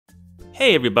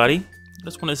Hey everybody, I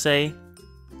just want to say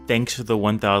thanks for the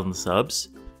 1,000 subs,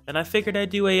 and I figured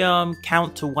I'd do a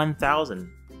count to 1,000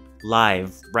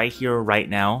 live right here, right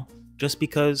now, just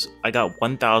because I got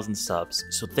 1,000 subs.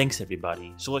 So thanks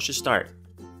everybody. So let's just start.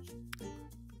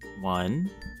 1,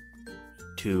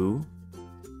 2,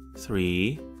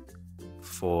 3,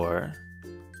 4,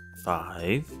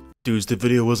 5. Dudes, the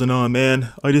video wasn't on,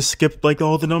 man. I just skipped like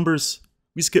all the numbers.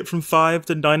 We skipped from 5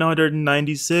 to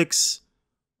 996.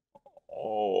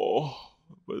 Oh,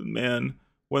 but man,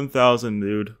 1,000,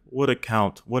 dude. What a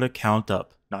count. What a count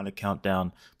up. Not a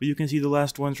countdown. But you can see the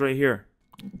last ones right here.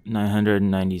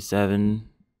 997.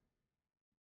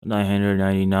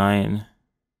 999.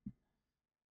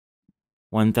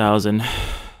 1,000.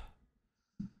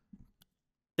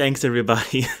 Thanks,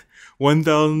 everybody.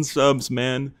 1,000 subs,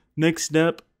 man. Next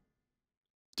step,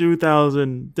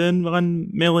 2,000. Then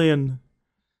 1,000,000.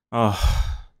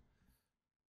 Oh.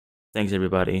 Thanks,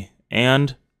 everybody.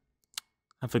 And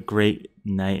have a great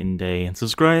night and day, and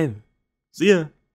subscribe. See ya.